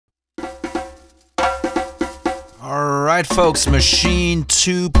Alright folks, Maschine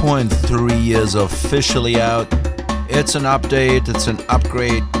 2.3 is officially out. It's an update, it's an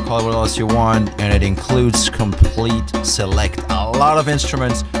upgrade, call it what else you want, and it includes Complete Select. A lot of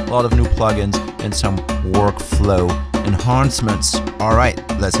instruments, a lot of new plugins, and some workflow enhancements. Alright,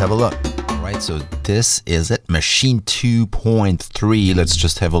 let's have a look. Alright, so this is it, Maschine 2.3. Let's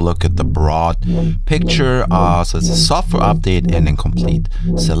just have a look at the broad picture. So it's a software update and then Complete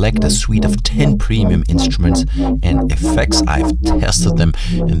Select, a suite of 10 premium instruments and effects. I've tested them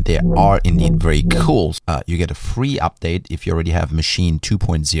and they are indeed very cool. You get a free update if you already have Maschine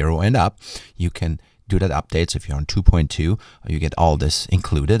 2.0 and up. You can do that update. So if you're on 2.2, you get all this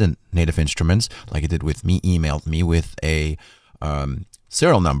included, and Native Instruments, like it did with me, emailed me with a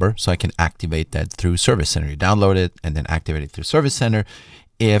serial number so I can activate that through Service Center. You download it and then activate it through Service Center.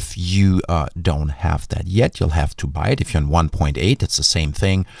 If you don't have that yet, you'll have to buy it. If you're on 1.8, it's the same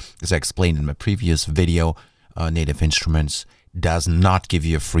thing. As I explained in my previous video, Native Instruments does not give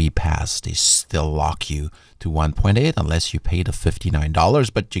you a free pass. They still lock you to 1.8 unless you pay the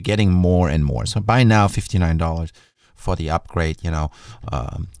 $59, but you're getting more and more. So buy now, $59 for the upgrade,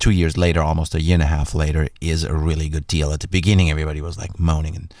 2 years later, almost a year and a half later, is a really good deal. At the beginning, everybody was like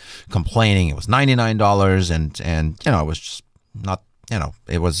moaning and complaining. It was $99 and it was just not,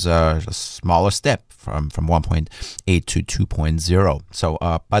 it was a smaller step from 1.8 to 2.0. So,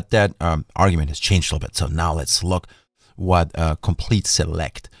 but that argument has changed a little bit. So now let's look what Complete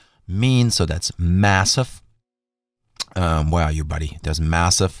Select means. So that's massive. Where are you, buddy? There's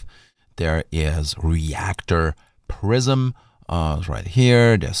massive. There is Reactor Prism, right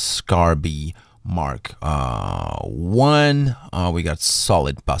here. There's SCARBEE Mark I. We got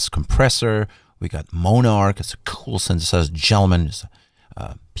solid bus compressor. We got Monark. It's a cool synthesizer. Gentleman. It's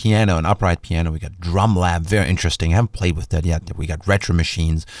a piano, an upright piano. We got DRUMLAB. Very interesting. I haven't played with that yet. We got retro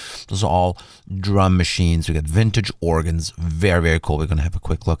machines. Those are all drum machines. We got vintage organs. Very, very cool. We're going to have a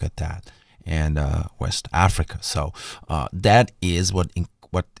quick look at that. And West Africa. So that is what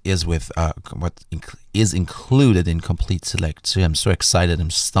is included in Complete Select. So I'm so excited. I'm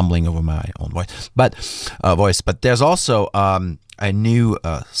stumbling over my own voice. But there's also a new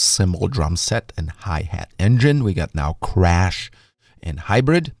cymbal drum set and hi-hat engine. We got now Crash and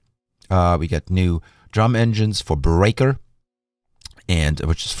Hybrid. We got new drum engines for breaker, and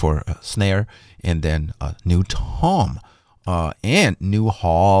which is for snare, and then new tom, and new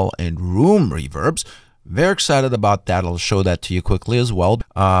hall and room reverbs. Very excited about that. I'll show that to you quickly as well.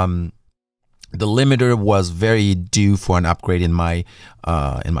 The limiter was very due for an upgrade in my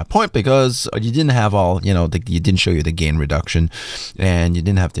point, because you didn't have all, you didn't show you the gain reduction, and you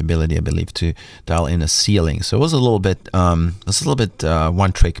didn't have the ability, I believe, to dial in a ceiling. So it was a little bit,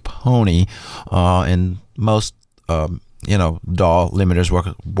 one-trick pony, and most, DAW limiters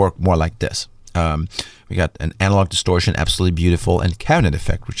work more like this. We got an analog distortion, absolutely beautiful, and cabinet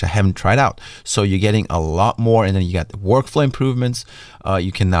effect, which I haven't tried out. So you're getting a lot more, and then you got the workflow improvements.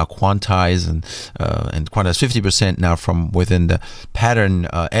 You can now quantize and quantize 50% now from within the pattern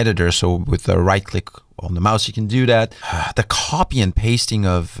editor. So with the right click on the mouse, you can do that. The copy and pasting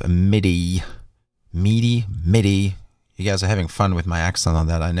of MIDI. You guys are having fun with my accent on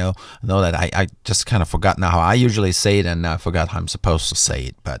that. I know that I just kind of forgot now how I usually say it, and I forgot how I'm supposed to say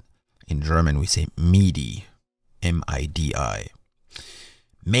it, but in German, we say MIDI, M-I-D-I.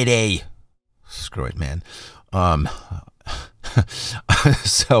 MIDI. Screw it, man.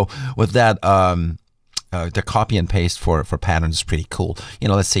 So with that, the copy and paste for patterns is pretty cool.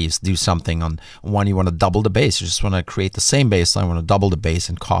 Let's say you do something on one, you want to double the bass. You just want to create the same bass line, want to double the bass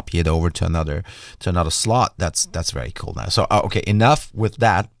and copy it over to another slot. That's very cool now. So okay, enough with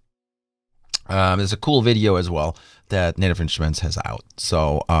that. There's a cool video as well that Native Instruments has out,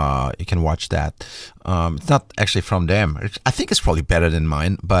 so you can watch that. It's not actually from them. I think it's probably better than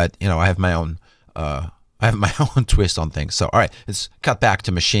mine, but I have my own twist on things. So all right, let's cut back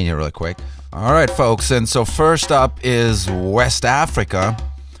to Maschine here really quick. All right, folks, and so first up is West Africa.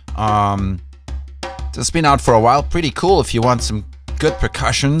 It's been out for a while. Pretty cool if you want some good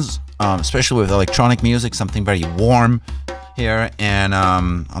percussions, especially with electronic music, something very warm here. And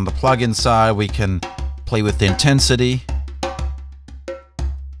on the plugin side, we can play with the intensity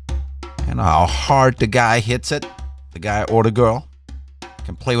and how hard the guy hits it, the guy or the girl.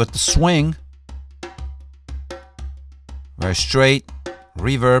 Can play with the swing, very straight,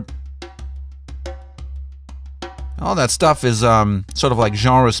 reverb. All that stuff is sort of like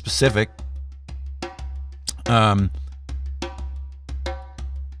genre specific. You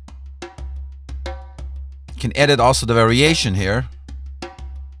can edit also the variation here.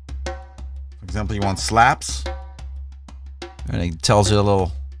 For example, you want slaps, and it tells you a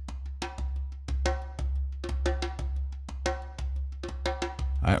little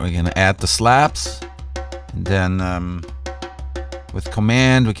All right, we're gonna add the slaps, and then with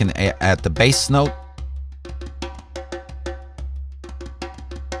command we can add the bass note.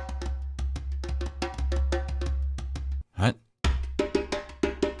 Right.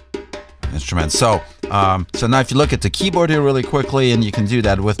 Instrument. So now if you look at the keyboard here really quickly, and you can do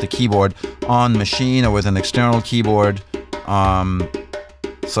that with the keyboard on machine or with an external keyboard.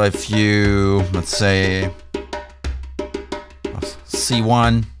 So if you, let's say,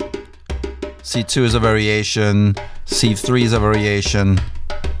 C1, C2 is a variation, C3 is a variation.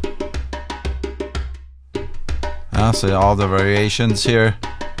 So all the variations here.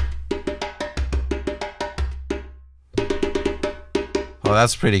 Oh,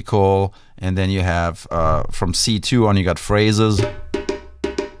 that's pretty cool. And then you have from C2 on, you got phrases.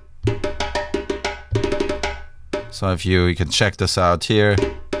 So if you can check this out here.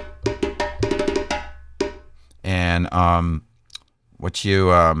 And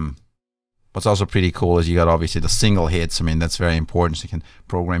what's also pretty cool is you got obviously the single hits. I mean, that's very important, so you can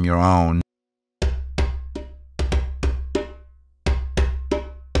program your own.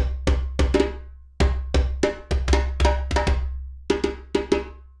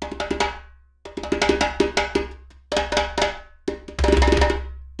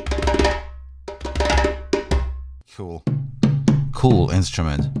 Cool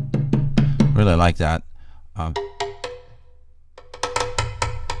instrument. Really like that.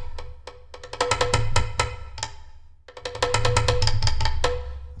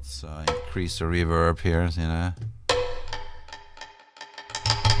 Let's increase the reverb here, you know.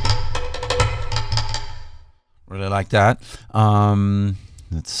 Really like that.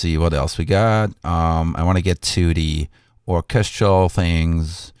 Let's see what else we got. I want to get to the orchestral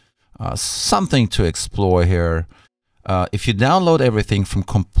things. Something to explore here. If you download everything from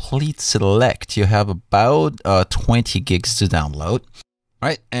Komplete Select, you have about 20 gigs to download. All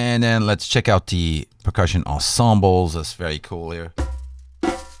right, and then let's check out the percussion ensembles. That's very cool here.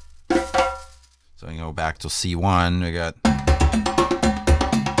 So we go back to C1. We got,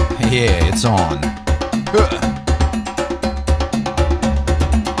 yeah, it's on.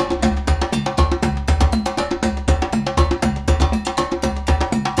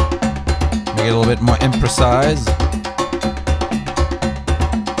 Make it a little bit more imprecise.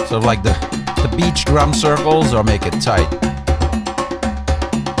 Sort of like the beach drum circles, or make it tight.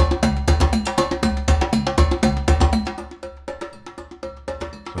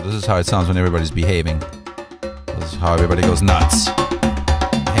 So this is how it sounds when everybody's behaving. This is how everybody goes nuts.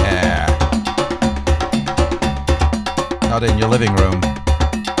 Yeah. Out in your living room.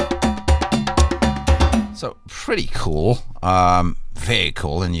 So pretty cool. Very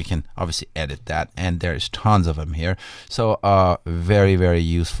cool, and you can obviously edit that, and there's tons of them here. So very, very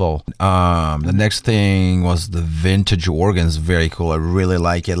useful. The next thing was the vintage organs. Very cool. I really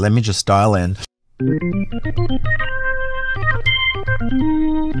like it. Let me just dial in.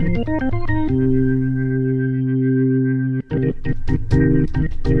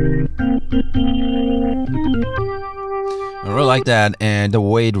 I really like that, and the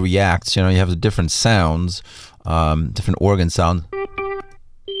way it reacts. You know, you have the different sounds, different organ sounds.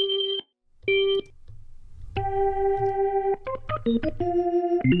 You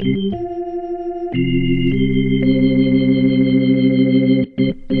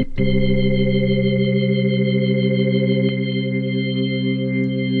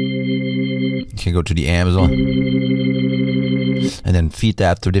can go to the amps and then feed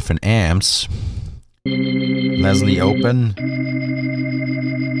that through different amps. Leslie open.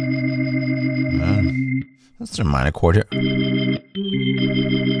 That's a minor chord here.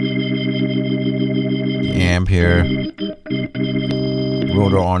 The amp here.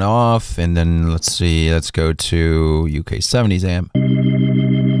 Rotor on off, and then let's see, let's go to UK 70s amp.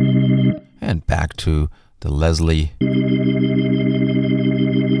 And back to the Leslie.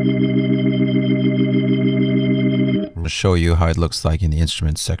 I'll show you how it looks like in the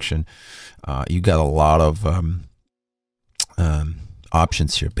instruments section. You got a lot of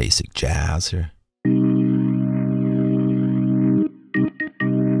options here, basic jazz here.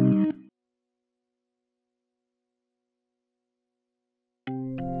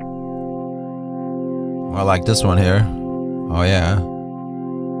 I like this one here. Oh yeah.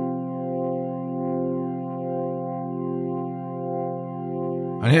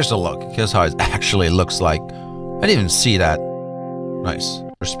 And here's the look. Here's how it actually looks like. I didn't even see that. Nice.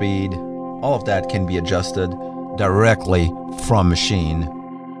 Speed. All of that can be adjusted directly from machine.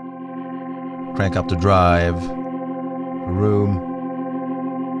 Crank up the drive. Room.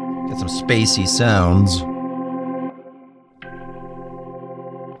 Get some spacey sounds.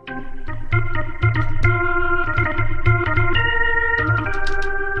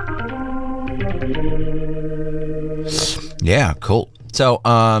 Yeah, cool. So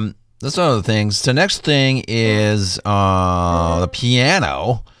that's one of the things. The next thing is the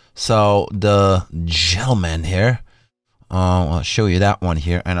piano. So the gentleman here, I'll show you that one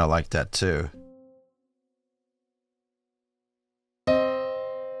here, and I like that too.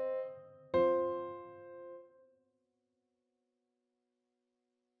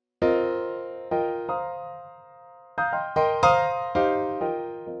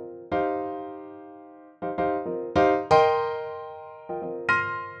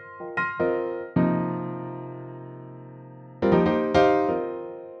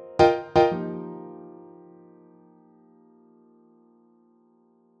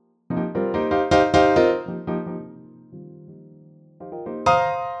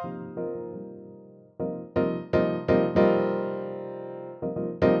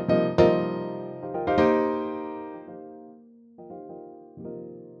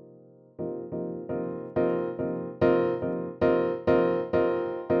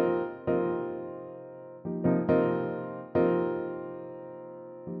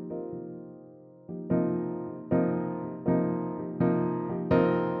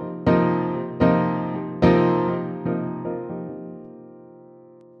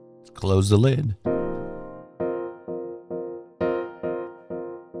 Close the lid.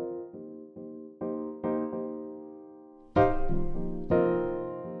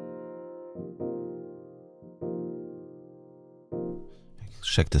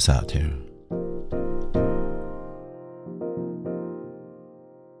 Check this out here.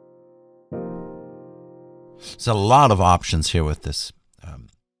 There's a lot of options here with this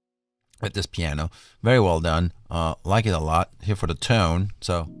piano. Very well done. Like it a lot. Here for the tone.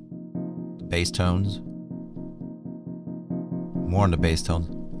 So the bass tones. More on the bass tones.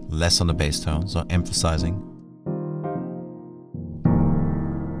 Less on the bass tones. So emphasizing.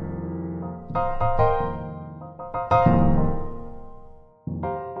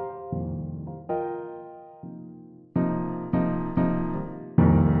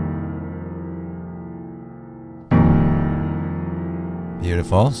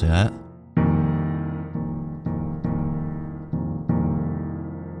 Beautiful, see that?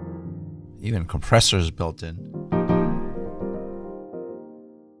 Even compressors built in.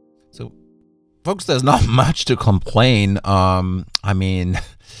 So, folks, there's not much to complain. I mean,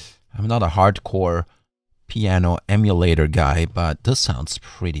 I'm not a hardcore piano emulator guy, but this sounds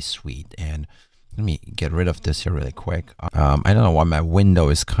pretty sweet. And let me get rid of this here really quick. I don't know why my window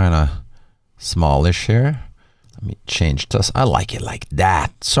is kind of smallish here. Let me change this. I like it like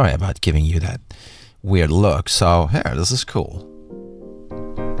that. Sorry about giving you that weird look. So here, this is cool.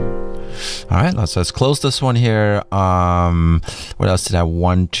 All right, let's close this one here. What else did I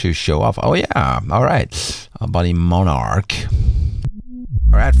want to show off? Oh yeah, all right, buddy Monark.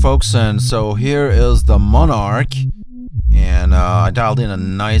 All right, folks, and so here is the Monark, and I dialed in a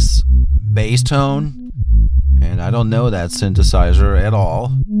nice bass tone, and I don't know that synthesizer at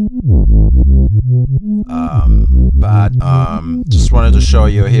all. But just wanted to show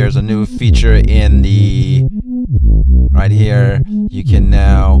you, here's a new feature in the right here. You can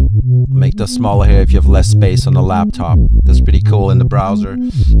now make this smaller here if you have less space on the laptop. That's pretty cool in the browser.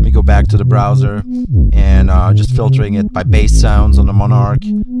 Let me go back to the browser and just filtering it by bass sounds on the Monark.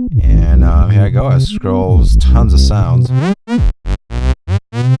 And here I go. I scroll, there's tons of sounds.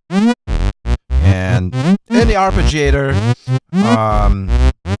 And in the arpeggiator,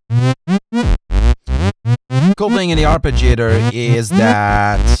 cool thing in the arpeggiator is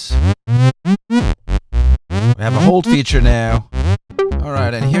that we have a hold feature now.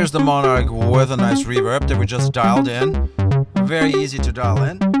 Alright, and here's the Monark with a nice reverb that we just dialed in. Very easy to dial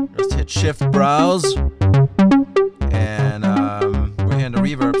in. Just hit Shift Browse. And we're here in the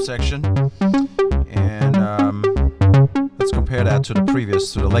reverb section. And let's compare that to the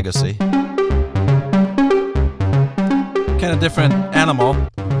previous, to the Legacy. Kind of different animal.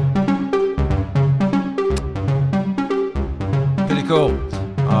 Pretty cool.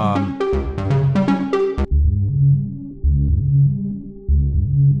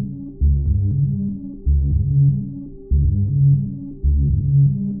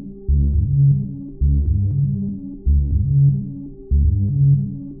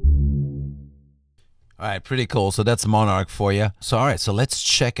 All right, pretty cool. So that's Monark for you. So all right, so let's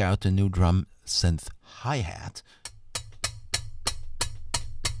check out the new drum synth hi-hat.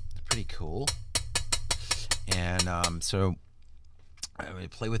 Pretty cool. And so I'm going to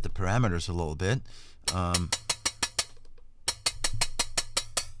play with the parameters a little bit.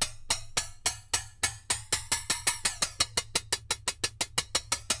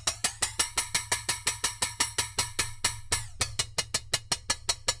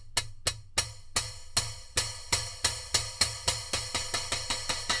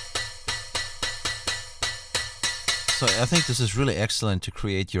 I think this is really excellent to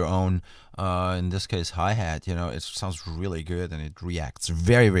create your own, in this case, hi-hat. You know, it sounds really good and it reacts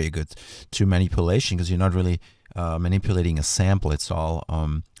very, very good to manipulation because you're not really manipulating a sample. It's all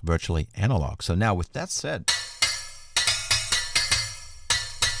virtually analog. So now with that said,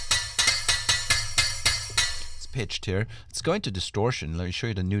 it's pitched here. Let's go into distortion. Let me show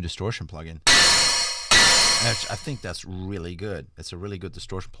you the new distortion plugin. Actually, I think that's really good. It's a really good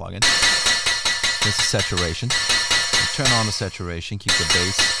distortion plugin. This is saturation. Turn on the saturation, keep the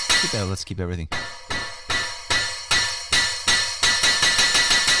bass. Let's keep everything.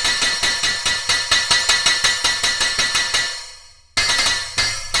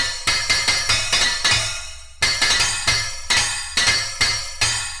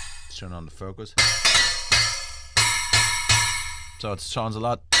 Turn on the focus. So it sounds a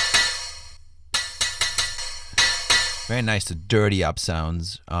lot. Very nice, the dirty up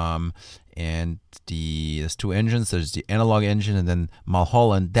sounds. And there's two engines. There's the analog engine and then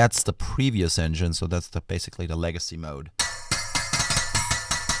Mulholland. That's the previous engine, so that's basically the legacy mode.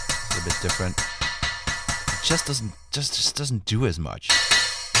 It's a bit different. It just doesn't do as much.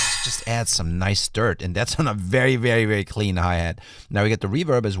 It just adds some nice dirt, and that's on a very, very, very clean hi-hat. Now we get the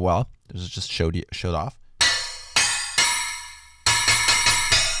reverb as well. This is just showed off.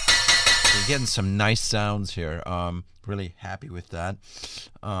 So you're getting some nice sounds here. Really happy with that.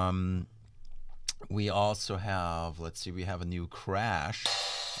 We also have, let's see, we have a new crash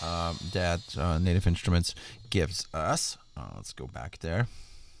that Native Instruments gives us. Let's go back there.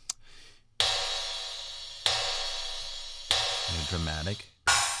 Dramatic.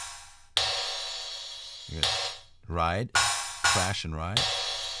 You got ride, crash and ride.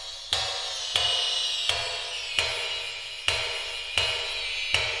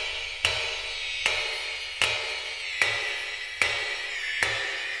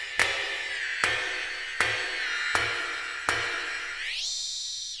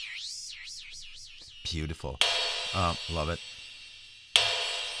 Beautiful. Love it.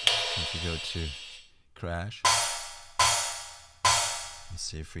 If you go to crash, let's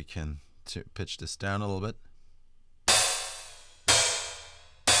see if we can pitch this down a little bit.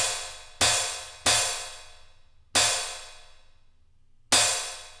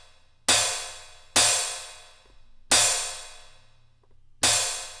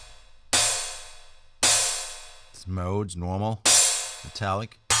 It's modes, normal,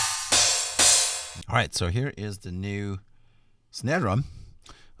 metallic. All right, so here is the new snare drum,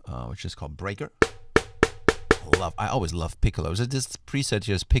 which is called Breaker. I always love piccolos. This preset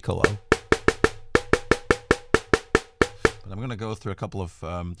here is piccolo, but I'm gonna go through a couple of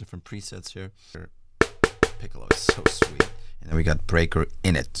different presets here. Piccolo is so sweet, and then we got Breaker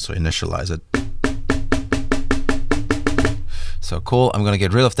in it. So initialize it. So cool. I'm gonna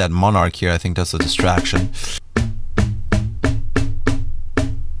get rid of that Monark here. I think that's a distraction.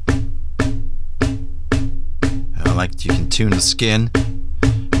 Like you can tune the skin,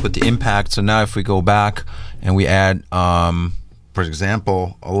 put the impact. So now if we go back and we add, for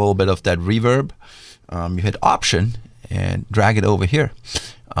example, a little bit of that reverb, you hit Option and drag it over here,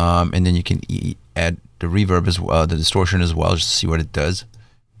 and then you can add the reverb as well, the distortion as well, just to see what it does.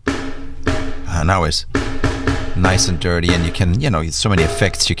 Now it's nice and dirty, and you can, you know, so many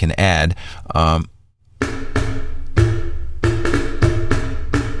effects you can add.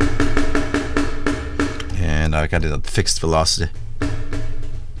 And I got it at fixed velocity.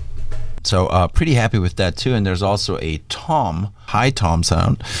 So pretty happy with that too. And there's also a tom, high tom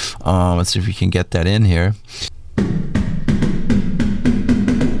sound. Let's see if we can get that in here.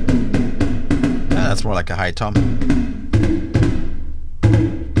 Yeah, that's more like a high tom.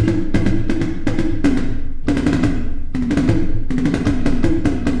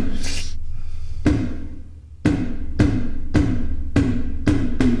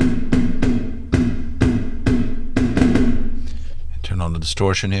 On the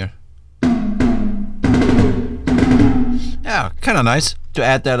distortion here. Yeah, kind of nice to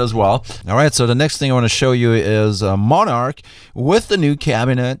add that as well. All right, so the next thing I want to show you is Monark with the new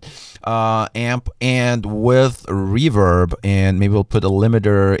cabinet amp and with reverb, and maybe we'll put a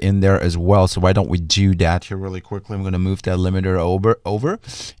limiter in there as well. So why don't we do that here really quickly? I'm going to move that limiter over,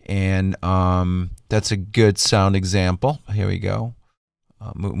 and that's a good sound example. Here we go.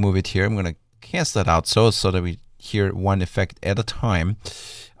 Move it here. I'm going to cancel that out so that we hear one effect at a time,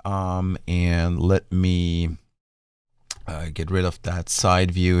 and let me get rid of that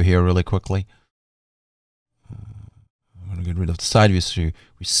side view here really quickly. I'm going to get rid of the side view so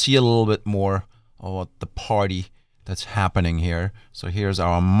we see a little bit more of what the party that's happening here. So here's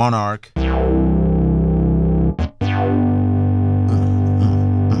our Monark.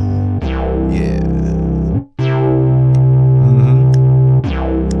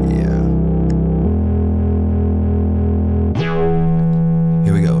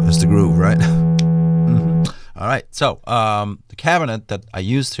 So the cabinet that I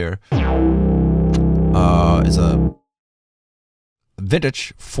used here is a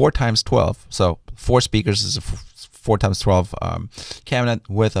vintage 4x12. So 4 speakers is a 4x12 cabinet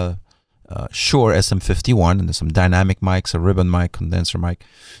with a Shure SM51, and there's some dynamic mics, a ribbon mic, condenser mic.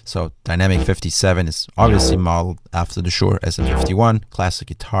 So dynamic 57 is obviously modeled after the Shure SM51 classic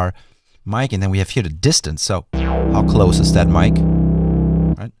guitar mic, and then we have here the distance. So how close is that mic?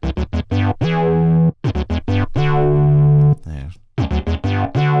 Right. There.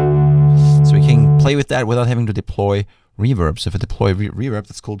 So we can play with that without having to deploy reverb. So if I deploy reverb,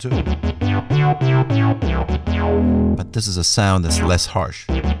 that's cool too. But this is a sound that's less harsh.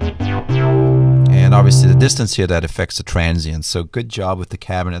 And obviously the distance here, that affects the transients. So good job with the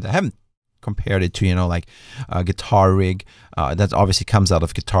cabinet. I haven't compared it to, you know, like a guitar rig. That obviously comes out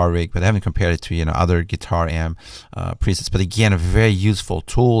of guitar rig, but I haven't compared it to, you know, other guitar amp presets. But again, a very useful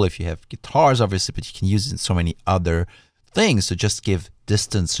tool if you have guitars, obviously, but you can use it in so many other things to just give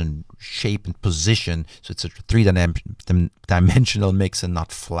distance and shape and position. So it's a 3-dimensional mix and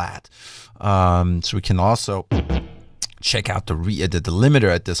not flat. So we can also check out the limiter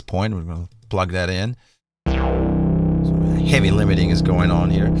at this point. We're going to plug that in. So heavy limiting is going on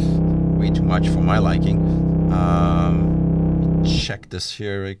here. Way too much for my liking. Check this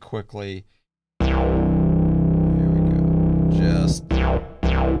here very quickly. Here we go. Just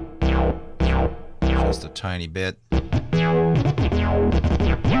a tiny bit.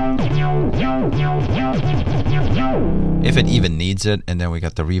 If it even needs it. And then we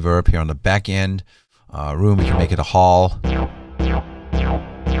got the reverb here on the back end. Room, we can make it a hall. And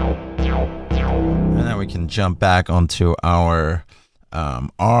then we can jump back onto our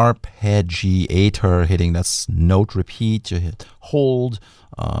arpeggiator, hitting that note repeat. You hit hold,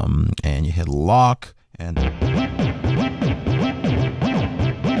 and you hit lock, and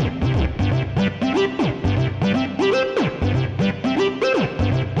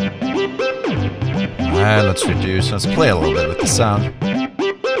alright, let's reduce. Let's play a little bit with the sound.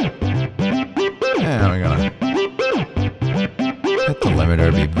 And we're gonna hit the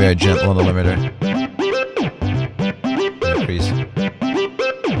limiter, be very gentle on the limiter. Increase.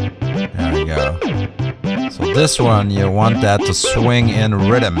 There we go. So this one, you want that to swing in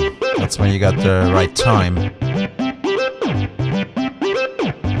rhythm. That's when you got the right time.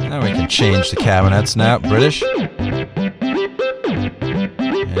 Now we can change the cabinets now. British.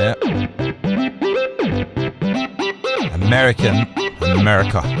 Yeah. American.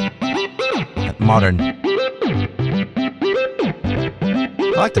 America. Modern. I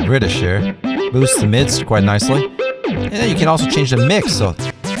like the British here. Boosts the mids quite nicely. And then you can also change the mix. So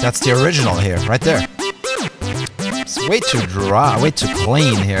that's the original here, right there. It's way too dry, way too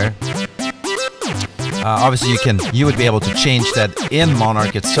clean here. Obviously you would be able to change that in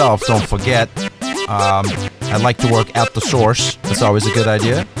Monark itself, don't forget. I'd like to work at the source. That's always a good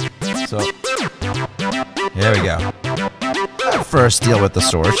idea. So, there we go. First deal with the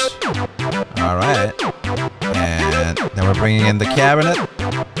source. Alright. And then we're bringing in the cabinet.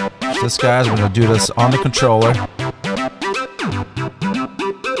 This guys, we're going to do this on the controller.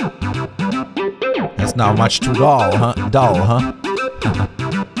 That's not much too dull, huh?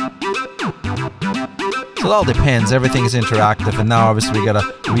 So it all depends. Everything is interactive, and now obviously we gotta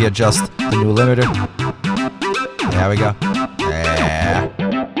readjust the new limiter. There we go. Yeah.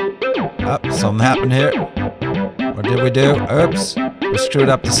 Oh, something happened here. What did we do? Oops. We screwed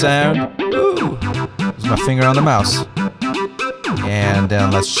up the sound. Ooh. There's my finger on the mouse. And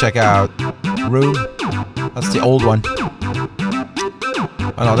then let's check out room. That's the old one.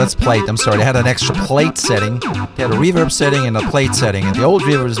 Oh no, that's plate. I'm sorry. They had an extra plate setting. They had a reverb setting and a plate setting. And the old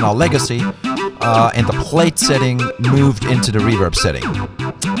reverb is now legacy. And the plate setting moved into the reverb setting.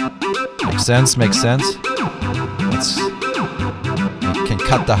 Makes sense, makes sense. We can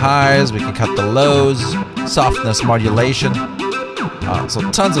cut the highs, we can cut the lows, softness modulation. So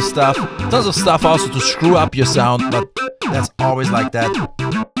tons of stuff also to screw up your sound, but that's always like that.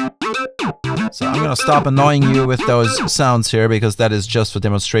 So I'm gonna stop annoying you with those sounds here, because that is just for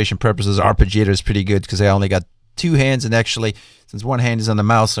demonstration purposes. Arpeggiator is pretty good because I only got 2 hands, and actually, since one hand is on the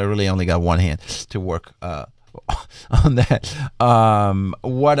mouse, I really only got 1 hand to work on that.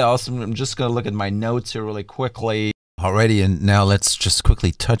 What else? I'm just gonna look at my notes here really quickly already, and now let's just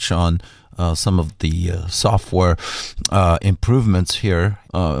quickly touch on some of the software improvements here.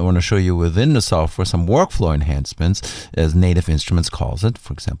 I want to show you within the software some workflow enhancements, as Native Instruments calls it.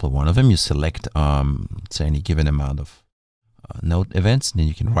 For example, one of them, you select say any given amount of note events, and then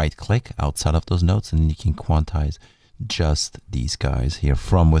you can right click outside of those notes, and then you can quantize just these guys here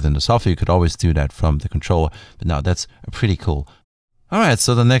from within the software. You could always do that from the controller, but now that's pretty cool. Alright,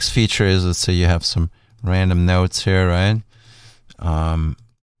 so the next feature is, let's say you have some random notes here, right?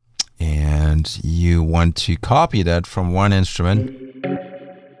 And you want to copy that from one instrument,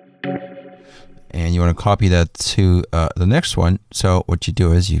 and you want to copy that to the next one. So what you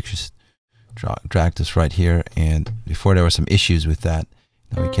do is you just drag this right here, and before there were some issues with that,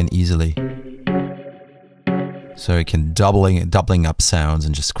 now we can easily, so you can doubling up sounds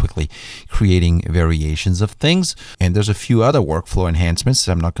and just quickly creating variations of things. And there's a few other workflow enhancements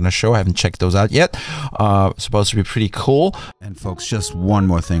I'm not going to show. I haven't checked those out yet. Supposed to be pretty cool. And folks, just one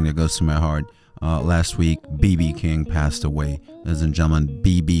more thing that goes to my heart. Last week, B.B. King passed away. Ladies and gentlemen,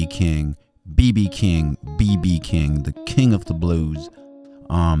 B.B. King, B.B. King, B.B. King, the king of the blues.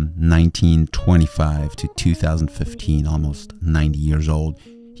 1925 to 2015, almost 90 years old.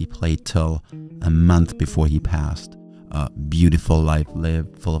 He played till a month before he passed. Beautiful life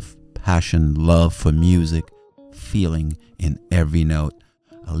lived, full of passion, love for music, feeling in every note.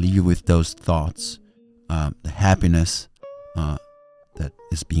 I'll leave you with those thoughts. The happiness that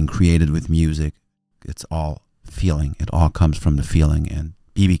is being created with music, it's all feeling. It all comes from the feeling. And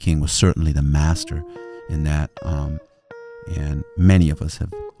B.B. King was certainly the master in that. And many of us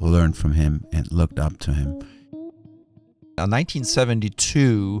have learned from him and looked up to him.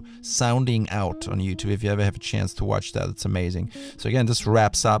 1972, Sounding Out on YouTube. If you ever have a chance to watch that, it's amazing. So again, this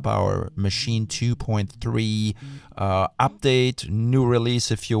wraps up our Maschine 2.3 update, new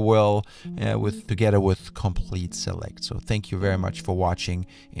release, if you will, together with Complete Select. So thank you very much for watching.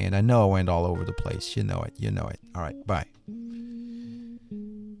 And I know I went all over the place. You know it. You know it. All right. Bye.